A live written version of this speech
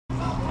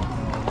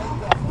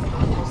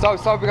Salve,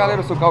 salve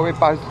galera, eu sou o Cauê,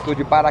 instrutor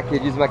de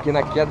paraquedismo aqui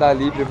na Queda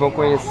Livre. Vamos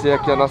conhecer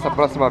aqui a nossa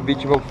próxima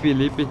vítima, o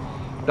Felipe,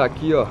 tá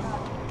aqui, ó.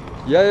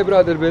 E aí,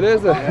 brother,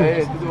 beleza? E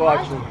aí, tudo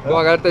ótimo. Bom,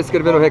 a galera tá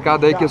escrevendo um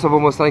recado aí que eu só vou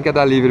mostrar em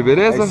Queda Livre,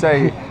 beleza? É isso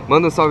aí.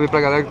 Manda um salve pra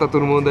galera que tá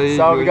todo mundo aí.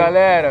 Salve,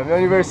 galera. Meu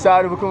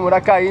aniversário, vou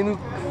comemorar caindo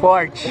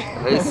forte.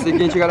 É o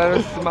seguinte, galera,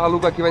 esse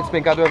maluco aqui vai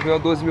despencar do avião a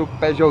 12 mil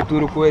pés de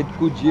altura com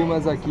o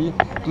Dimas aqui.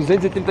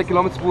 230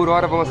 km por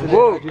hora, vamos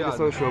acelerar a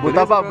direção do show,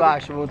 Botar pra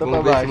baixo, botar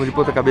pra baixo. Vamos de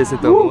ponta cabeça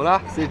então, vamos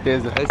lá?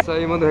 Certeza. É isso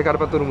aí, manda um recado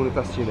pra todo mundo que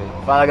tá assistindo aí.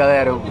 Fala,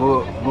 galera, eu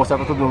vou mostrar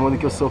pra todo mundo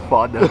que eu sou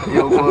foda.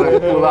 Eu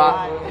vou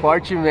pular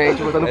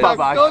fortemente, botando pra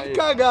baixo. Todo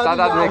cagado, tá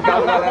dado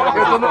recado, galera, que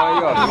eu tô no...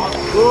 aí, ó.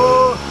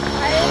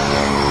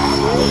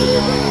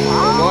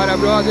 Bora,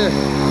 brother.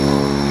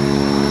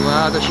 Vamos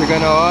lá, tá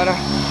chegando a hora.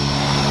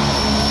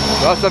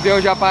 Nosso avião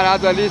já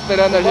parado ali,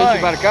 esperando a gente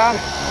embarcar.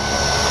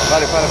 Para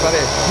aí.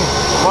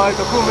 Mãe,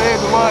 tô com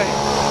medo, mãe.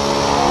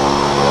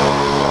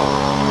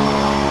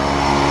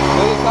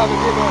 Todo salve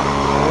aqui, mano.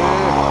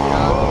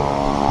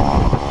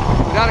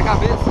 Cuidado a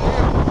cabeça aí,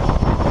 ó.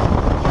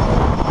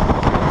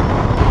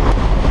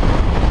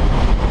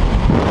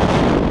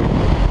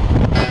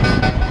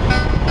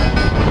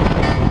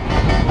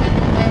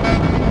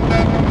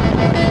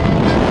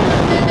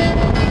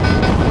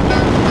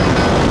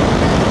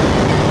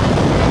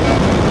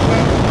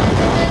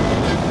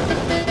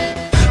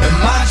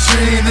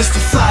 Is to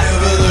fly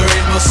over the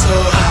rainbow so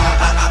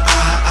high.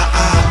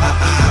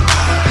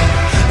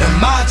 And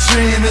my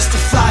dream is to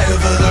fly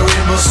over the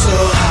rainbow so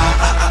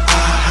high.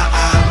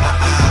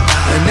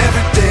 And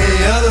every day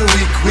of the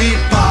week we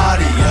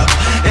party up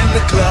in the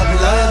club,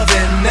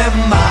 loving them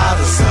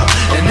models up.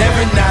 And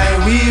every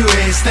night we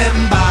raise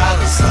them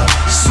bottles up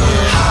so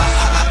high.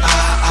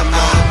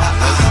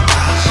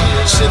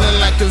 Chillin'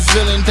 like a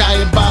villain,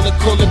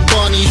 diabolical and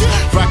bunny.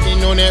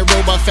 Rockin' on that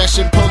robot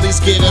fashion, police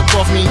get up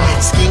off me.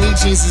 Skinny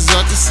jeans is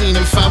off the scene,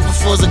 and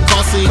 504s are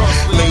costly.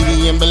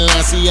 Lady in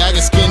Balenciaga,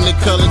 skin the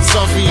color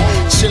toffee.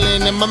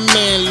 Chillin' in my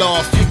man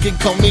loft, you can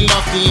call me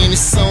Lofty. And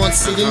it's on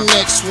to the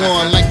next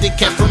one, like the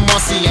cat from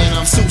Mossy. And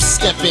I'm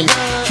two-steppin',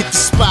 hit the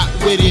spot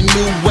with a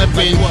new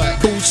weapon.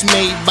 Boots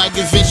made by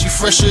Da Vinci,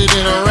 fresher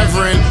than a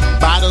reverend.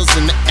 Bottles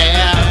in the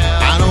air,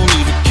 I don't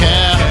even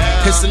care.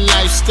 It's a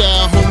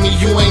lifestyle, homie,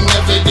 you ain't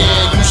never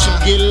there. You should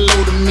get a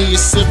load of me, a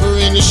silver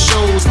in the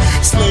shows.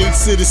 Slave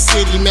to the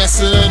city,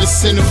 master of the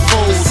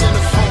centerfolds.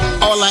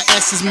 All I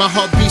ask is my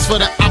heart beats for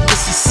the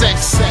opposite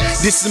sex.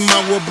 This is my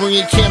world, bring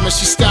your camera,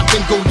 she stop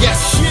and go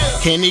yes.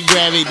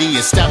 Anti-gravity,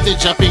 and stop to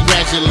drop it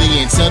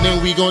gradually. Until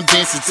then we gon'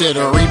 dance until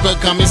the reaper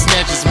come and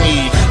snatches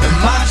me. And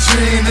my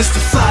dream is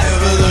to fly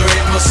over the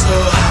rainbow so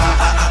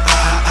high.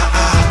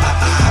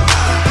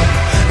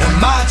 And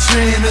my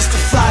dream is to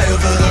fly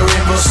over the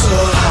rainbow so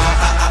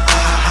high.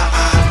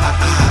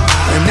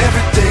 And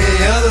every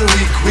day of the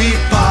week we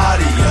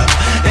party up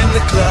in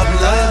the club,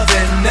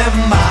 loving them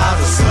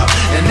models up.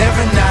 And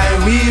every night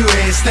we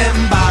raise them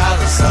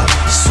bottles up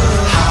so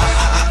high.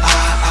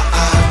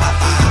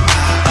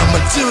 I'ma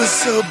do it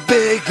so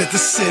big that the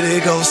city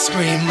gon'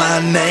 scream my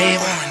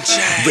name.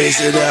 Raise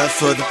it up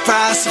for the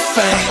price of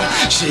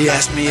fame. She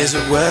asked me, is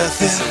it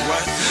worth it?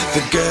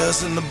 The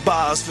girls in the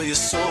bars for your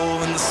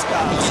soul in the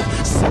stars.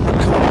 Sipping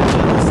cold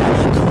bottles,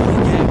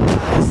 cognac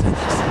bottles,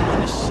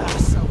 sipping the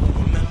shots. I will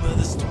remember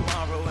this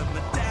tomorrow. And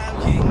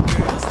Madame King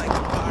girls like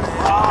to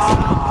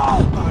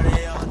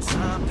party all the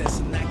time,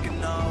 dancing, acting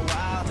all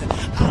wild. And I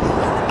don't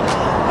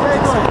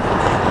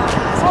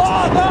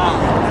Foda!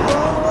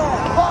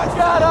 Pra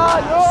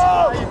caralho!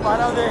 Aí,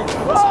 parabéns!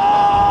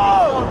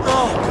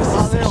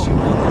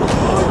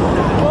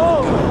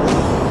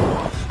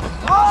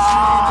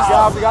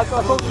 Obrigado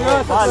pela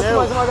confiança, valeu.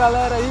 Mais uma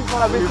galera aí,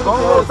 parabéns pelo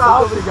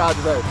voltar. Obrigado,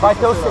 velho. Vai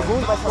ter o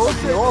segundo, vai ter o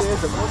segundo.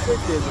 Com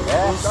certeza.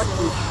 É, tá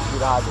aqui,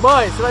 virado.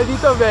 Mãe, você vai vir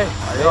também.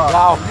 Aí,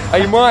 legal.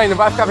 Aí, mãe, não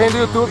vai ficar vendo o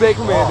YouTube aí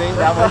com medo, hein?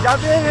 Já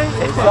vem, hein?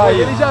 É isso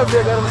aí. Ele já vê,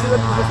 agora você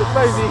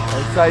vai vir. É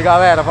isso aí,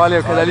 galera.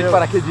 Valeu, Queda Livre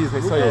Paraquedismo. É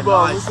isso aí. Muito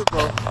bom, muito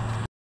bom.